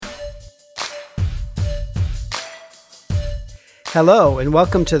Hello, and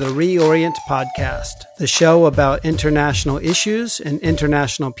welcome to the Reorient podcast, the show about international issues and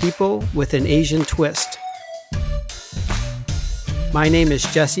international people with an Asian twist. My name is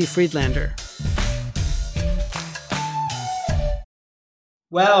Jesse Friedlander.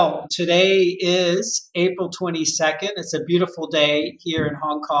 Well, today is April 22nd. It's a beautiful day here in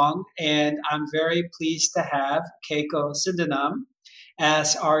Hong Kong, and I'm very pleased to have Keiko Sydenham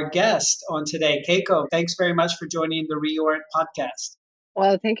as our guest on today. Keiko, thanks very much for joining the Reorient podcast.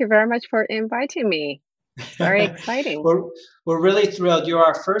 Well, thank you very much for inviting me. Very exciting. We're really thrilled. You're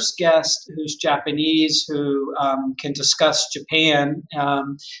our first guest who's Japanese, who can discuss Japan,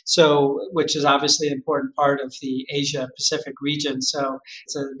 which is obviously an important part of the Asia-Pacific region. So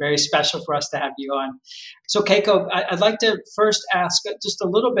it's very special for us to have you on. So Keiko, I'd like to first ask just a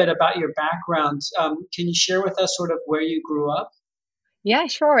little bit about your background. Can you share with us sort of where you grew up? Yeah,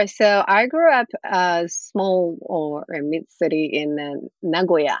 sure. So I grew up a small or a mid city in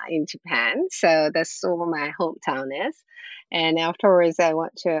Nagoya in Japan. So that's where my hometown is. And afterwards, I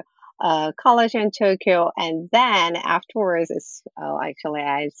went to college in Tokyo. And then afterwards,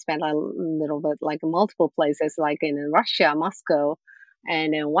 I spent a little bit like multiple places, like in Russia, Moscow,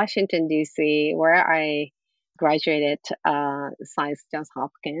 and in Washington, D.C., where I graduated SAIS Johns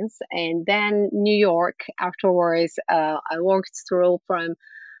Hopkins, and then New York. Afterwards, I worked through from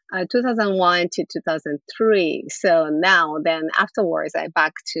 2001 to 2003. So then afterwards, I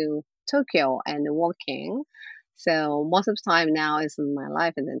back to Tokyo and working. So most of the time now is my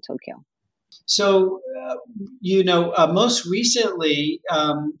life is in Tokyo. So, most recently,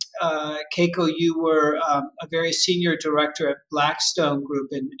 Keiko, you were a very senior director at Blackstone Group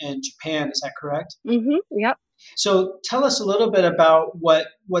in Japan. Is that correct? Mm-hmm. Yep. So tell us a little bit about what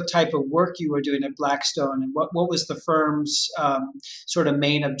type of work you were doing at Blackstone and what was the firm's sort of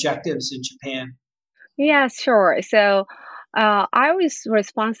main objectives in Japan? Yeah, sure. So I was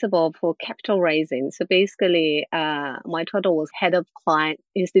responsible for capital raising. So basically, my title was head of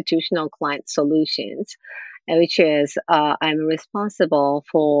institutional client solutions, which is I'm responsible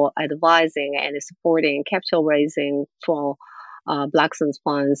for advising and supporting capital raising for Blackstone's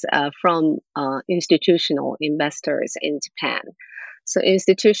funds from institutional investors in Japan. So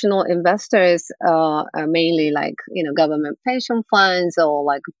institutional investors are mainly government pension funds or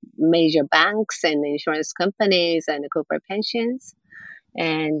like major banks and insurance companies and corporate pensions.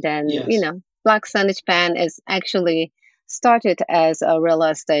 And then, yes. Blackstone Japan is actually started as a real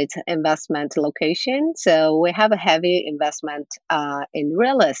estate investment location. So we have a heavy investment in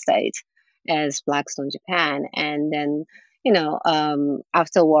real estate as Blackstone Japan. And then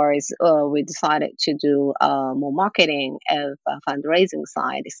afterwards, we decided to do more marketing of fundraising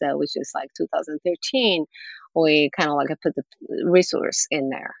side. So, which is like 2013, we kind of like put the resource in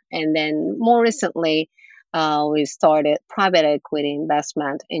there. And then more recently, we started private equity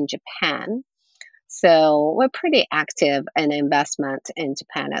investment in Japan. So we're pretty active in investment in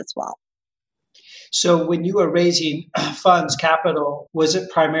Japan as well. So when you were raising funds, capital, was it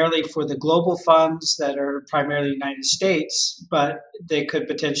primarily for the global funds that are primarily United States, but they could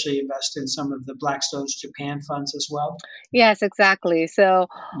potentially invest in some of the Blackstone's Japan funds as well? Yes, exactly. So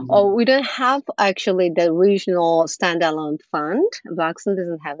we don't have actually the regional standalone fund. Blackstone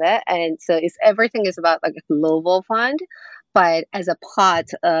doesn't have it. And so everything is about like a global fund. But as a part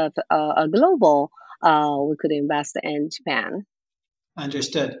of a global, we could invest in Japan.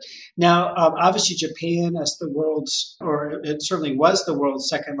 Understood. Now, obviously, Japan as it certainly was the world's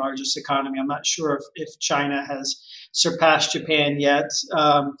second largest economy. I'm not sure if China has surpassed Japan yet.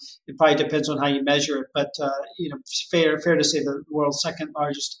 It probably depends on how you measure it, but fair to say the world's second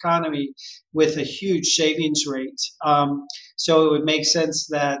largest economy with a huge savings rate. So it would make sense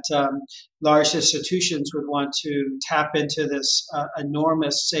that large institutions would want to tap into this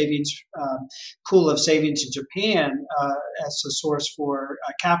enormous savings pool of savings in Japan as a source for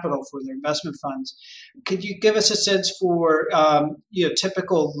capital for their investment funds. Could you give us a sense for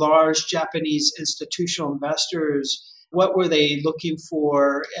typical large Japanese institutional investors? What were they looking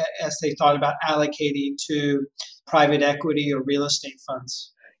for as they thought about allocating to private equity or real estate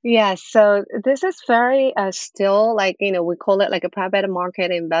funds? Yeah, so this is very still we call it like a private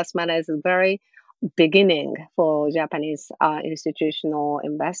market investment as a very beginning for Japanese institutional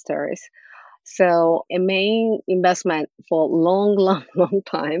investors. So a main investment for long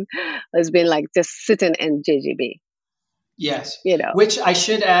time has been like just sitting in JGB. Yes, which I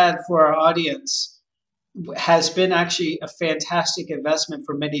should add for our audience, has been actually a fantastic investment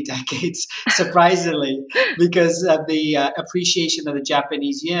for many decades, surprisingly, because of the appreciation of the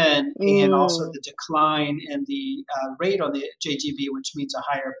Japanese yen and also Mm, the decline in the rate on the JGB, which means a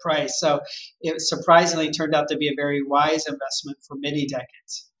higher price. So it surprisingly turned out to be a very wise investment for many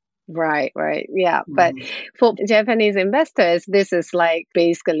decades. right, right. Yeah. But Mhm. for Japanese investors, this is like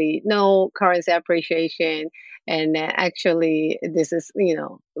basically no currency appreciation. And actually, this is, we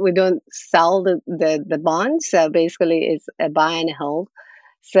don't sell the bonds. So basically, it's a buy and hold.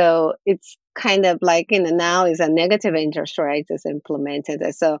 So it's kind of like, now is a negative interest rate is implemented.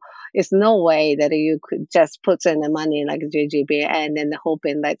 So it's no way that you could just put in the money like JGB and then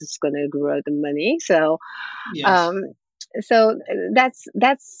hoping that it's going to grow the money. Yes. Um, so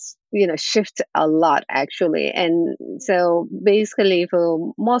that's shift a lot actually, and so basically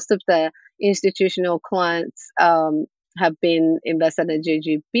for most of the institutional clients have been invested in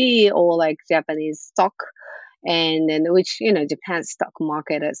JGB or like Japanese stock, and then which Japan's stock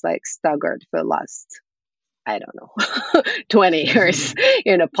market has like staggered for last, I don't know, 20 years,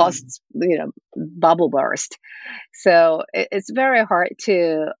 post bubble burst. So it's very hard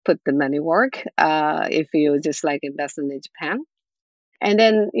to put the money work if you just like investing in Japan. And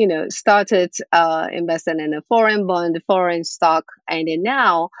then, started investing in a foreign bond, foreign stock. And then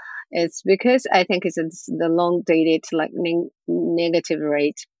now it's because I think it's the long dated, like negative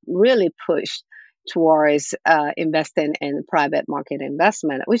rate really pushed towards investing in private market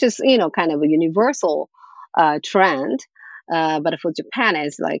investment, which is, kind of a universal trend. But for Japan,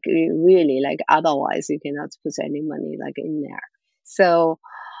 it's like really like otherwise you cannot put any money like in there. So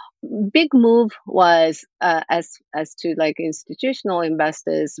big move was as to like institutional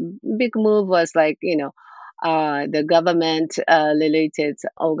investors. Big move was like the government related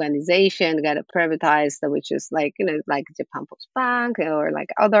organization got privatized, which is like like Japan Post Bank or like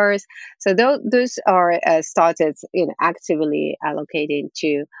others. So those are started actively allocating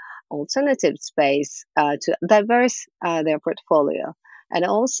to alternative space to diverse their portfolio, and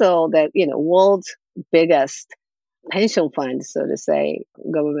also that world's biggest pension fund, so to say,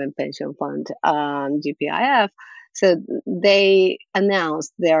 government pension fund, GPIF. So they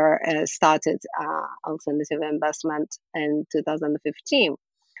announced their started alternative investment in 2015,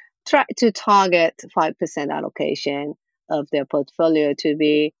 try to target 5% allocation of their portfolio to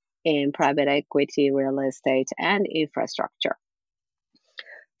be in private equity, real estate, and infrastructure.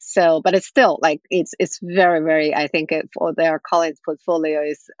 So, but it's still like it's very very. I think for their current portfolio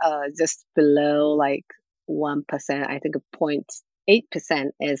is just below like 1%. I think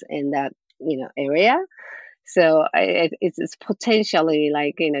 0.8% is in that area. So it's potentially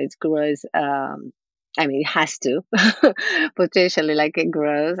like it grows. I mean, it has to potentially like it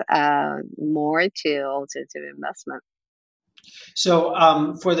grows more to alternative investment. So,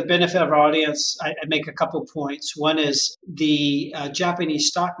 for the benefit of our audience, I make a couple points. One is the Japanese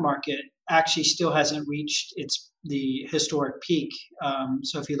stock market actually still hasn't reached the historic peak.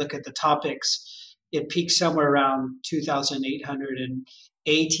 So, if you look at the topics, it peaked somewhere around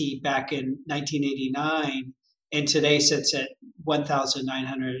 2,880 back in 1989, and today sits at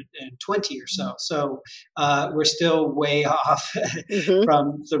 1,920 or so. So, we're still way off Hmm.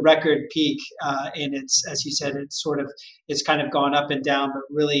 from the record peak, and it's, as you said, it's kind of gone up and down, but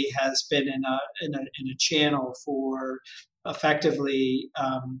really has been in a channel for effectively,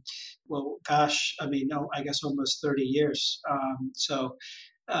 well, gosh, I mean, no, I guess almost 30 years. So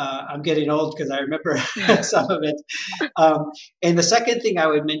I'm getting old because I remember some of it. And the second thing I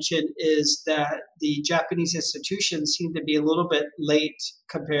would mention is that the Japanese institutions seem to be a little bit late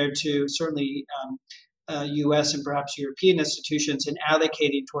compared to certainly U.S. and perhaps European institutions in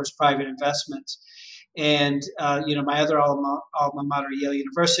allocating towards private investments. And my other alma mater, Yale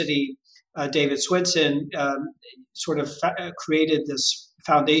University, David Swinson, sort of created this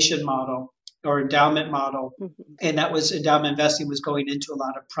foundation model or endowment model, and that was endowment investing was going into a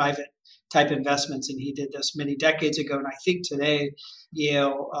lot of private type investments, and he did this many decades ago. And I think today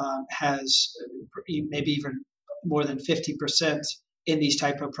Yale has maybe even more than 50% in these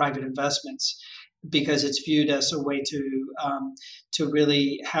type of private investments, because it's viewed as a way to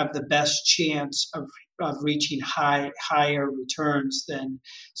really have the best chance of reaching higher returns than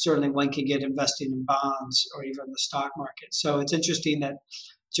certainly one can get investing in bonds or even the stock market. So it's interesting that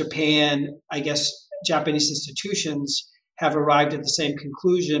Japan, I guess, Japanese institutions have arrived at the same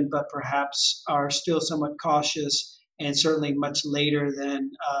conclusion, but perhaps are still somewhat cautious and certainly much later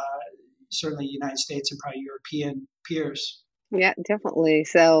than certainly United States and probably European peers. Yeah, definitely.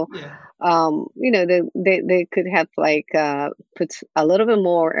 So, Yeah. they could have like put a little bit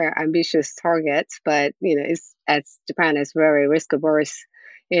more ambitious targets, but it's as Japan is very risk averse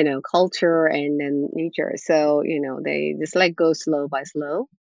culture and then nature. So, they just like go slow by slow.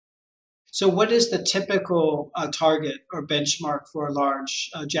 So, what is the typical target or benchmark for a large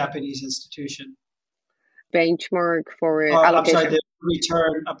Japanese institution? Benchmark for I'm sorry, allocation. the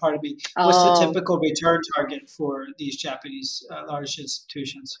return, pardon me. What's the Oh, typical return target for these Japanese large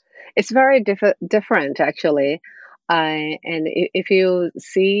institutions? it's very different actually. And if you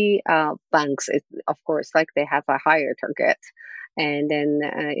see banks, of course, like they have a higher target. And then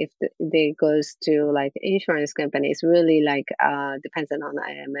if they goes to like insurance companies, really like depends on the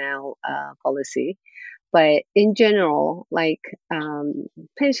IML policy. But in general, like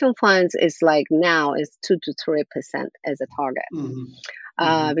pension funds is like now is 2 to 3% as a target, Hmm.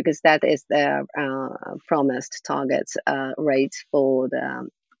 Hmm. because that is the promised target rate for the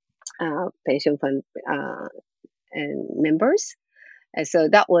pension fund and members. And so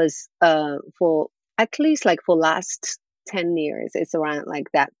that was for at least like for last 10 years, it's around like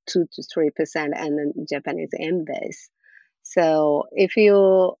that 2 to 3%, and then Japanese yen base. So if you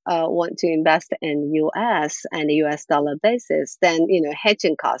want to invest in US and US dollar basis, then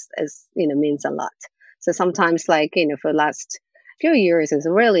hedging cost is means a lot. So sometimes like for last few years is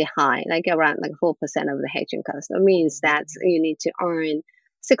really high, like around like 4% of the hedging cost. That means that you need to earn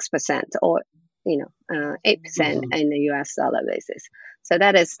 6% or 8% Hmm. in the US dollar basis. So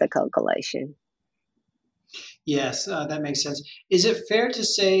that is the calculation. Yes, that makes sense. Is it fair to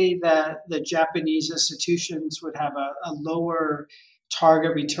say that the Japanese institutions would have a lower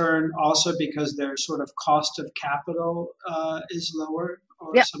target return also because their sort of cost of capital is lower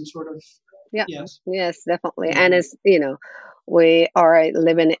or Yeah, some sort of, yeah, yes. yes, definitely. And Hmm. it's we are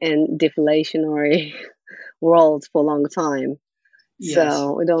living in deflationary world for a long time. Yes.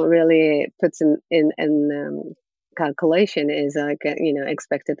 So we don't really put in calculation is like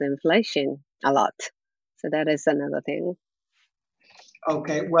expected inflation a lot. So that is another thing.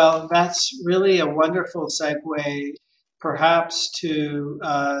 Okay, well, that's really a wonderful segue, perhaps to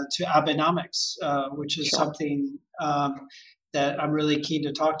Abenomics, which is Sure. something that I'm really keen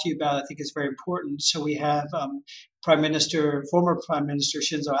to talk to you about. I think it's very important. So we have former Prime Minister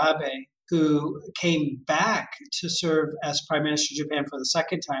Shinzo Abe, who came back to serve as Prime Minister of Japan for the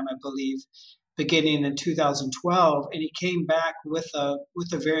second time, I believe, beginning in 2012, and he came back with a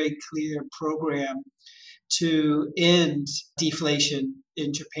very clear program to end deflation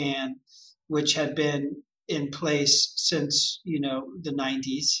in Japan, which had been in place since the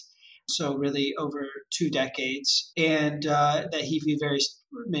 90s, so really over 2 decades, and that he viewed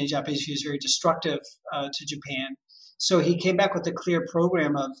many Japanese views very destructive to Japan. So he came back with a clear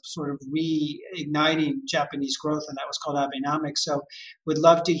program of sort of reigniting Japanese growth, and that was called Abenomics. So, would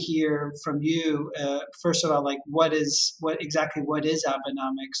love to hear from you. First of all, like what is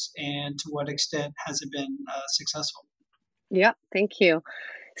Abenomics, and to what extent has it been successful? Yeah, thank you.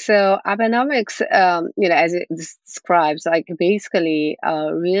 So Abenomics, as it describes, like basically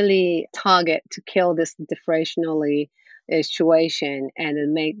really target to kill this deflationary situation and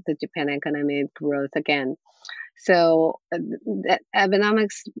then make the Japan economy growth again. So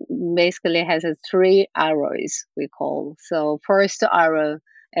Abenomics basically has a three arrows we call. So first arrow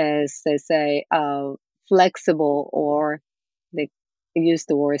is they say flexible, or they use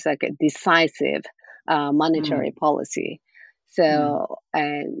the words like a decisive monetary Mm, policy. mm, So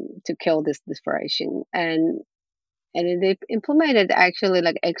and to kill this deflation, and they implemented actually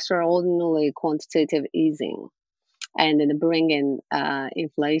like extraordinarily quantitative easing, and then bring in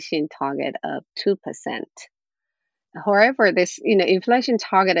inflation target of 2%. However, this inflation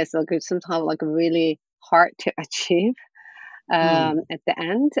target is like sometimes like really hard to achieve mm, at the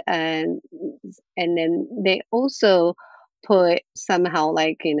end, and then they also put somehow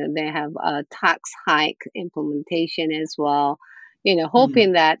like they have a tax hike implementation as well. mm,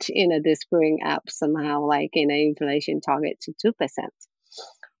 Hoping that this bring up somehow like inflation target to 2%.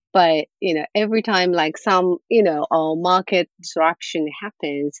 But every time like some market disruption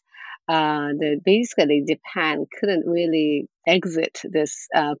happens, the basically Japan couldn't really exit this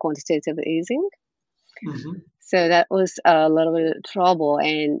quantitative easing. mhm, So that was a little bit of trouble.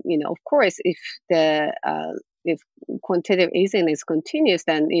 And of course, if quantitative easing is continuous,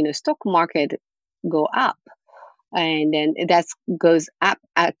 then stock market go up, and then that goes up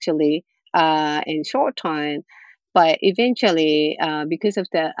actually in short time. But eventually, because of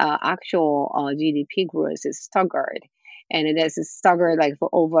the actual GDP growth is staggered, and it is staggered like for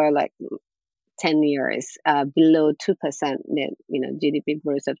over like 10 years, below 2%, GDP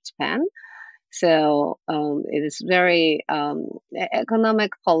growth of Japan. So it is very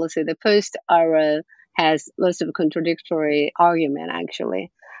economic policy. The post era has lots of contradictory argument.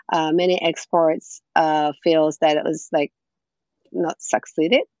 Actually, many experts feels that it was like not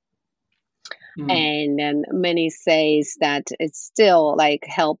succeeded. And then many says that it's still like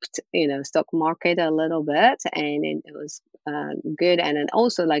helped, stock market a little bit, and it was good. And then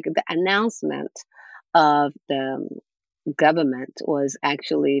also like the announcement of the government was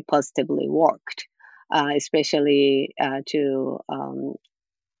actually positively worked, especially to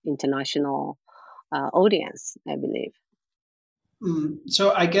international audience, I believe.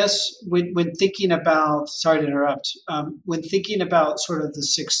 So I guess when thinking about, sorry to interrupt, when thinking about sort of the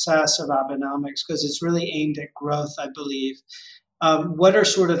success of Abenomics, because it's really aimed at growth, I believe, what are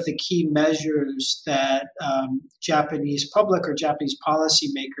sort of the key measures that Japanese public or Japanese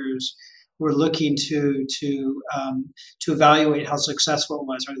policymakers were looking to evaluate how successful it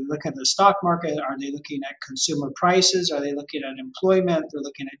was? Are they looking at the stock market? Are they looking at consumer prices? Are they looking at employment? They're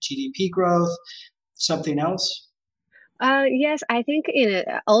looking at GDP growth? Something else? Yes, I think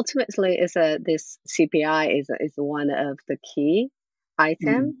ultimately this CPI is one of the key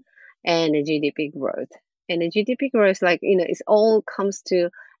item, and the GDP growth. And the GDP growth, it all comes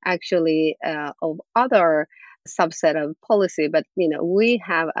to actually of other subset of policy, but we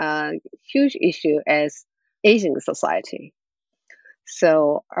have a huge issue as aging society.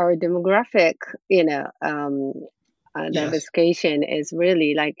 So our demographic, diversification is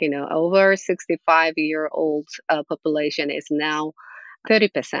really over 65-year-old population is now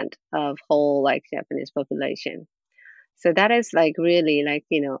 30% of whole Japanese population. So that is really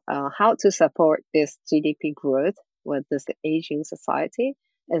how to support this GDP growth with this aging society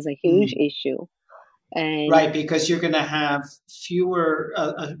is a huge issue. And right, because you're going to have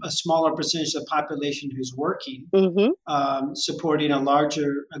a smaller percentage of the population who's working, supporting a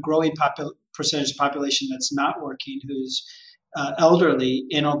growing percentage of the population that's not working, who's elderly.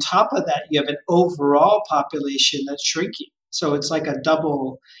 And on top of that, you have an overall population that's shrinking. So it's like a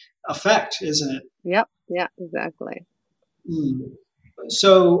double effect, isn't it? Yep. Yeah, exactly.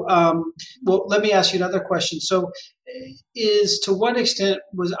 So, well, let me ask you another question. So, to what extent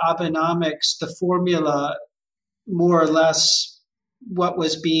was Abenomics, the formula, more or less what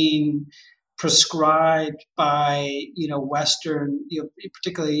was being prescribed by, Western,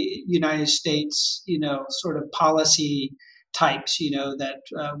 particularly United States, sort of policy types, that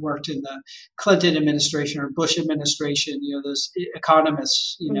worked in the Clinton administration or Bush administration, those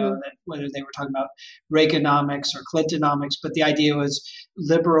economists, that whether they were talking about Reaganomics or Clintonomics, but the idea was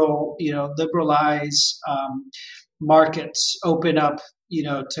liberalize markets, open up,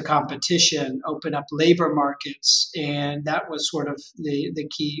 to competition, open up labor markets. And that was sort of the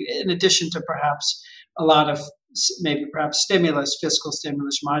key, in addition to perhaps a lot of perhaps stimulus, fiscal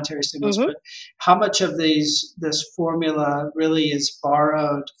stimulus, monetary stimulus, but how much of this formula really is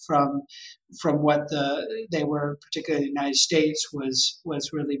borrowed from what they were, particularly the United States, was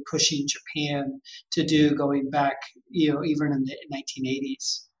really pushing Japan to do, going back, even in the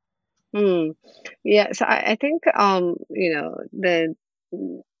 1980s. Yeah, so I think the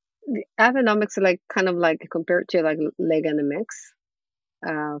Abenomics compared to Legonomics.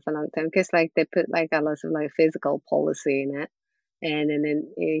 For a long time, because they put a lot of physical policy in it, and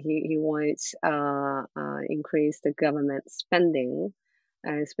then he wants increase the government spending,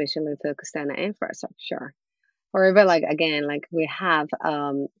 especially focused on infrastructure. However, we have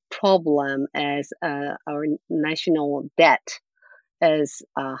problem as our national debt is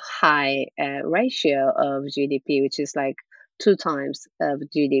a high ratio of GDP, which is 2 times of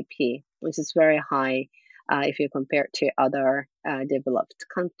GDP, which is very high. If you compare it to other developed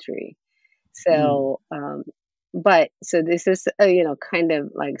country. So, so this is kind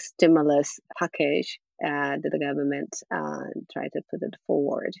of stimulus package that the government tried to put it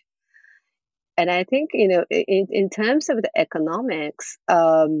forward. And I think in terms of the economics,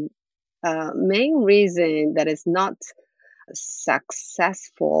 main reason that is not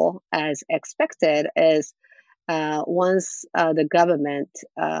successful as expected is once the government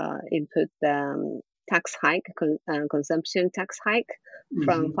input tax hike, consumption tax hike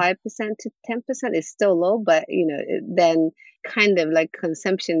from 5% to 10% is still low, but then kind of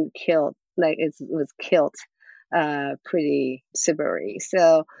consumption killed, it was killed pretty severely.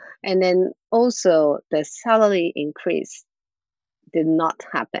 So, and then also the salary increase did not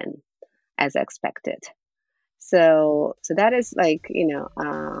happen as expected. So that is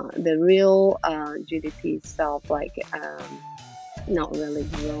the real GDP itself not really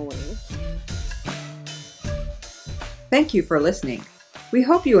growing. Thank you for listening. We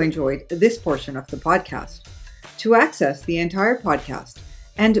hope you enjoyed this portion of the podcast. To access the entire podcast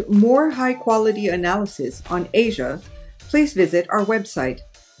and more high-quality analysis on Asia, please visit our website,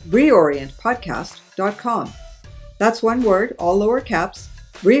 reorientpodcast.com. That's one word, all lower caps,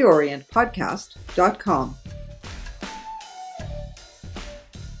 reorientpodcast.com.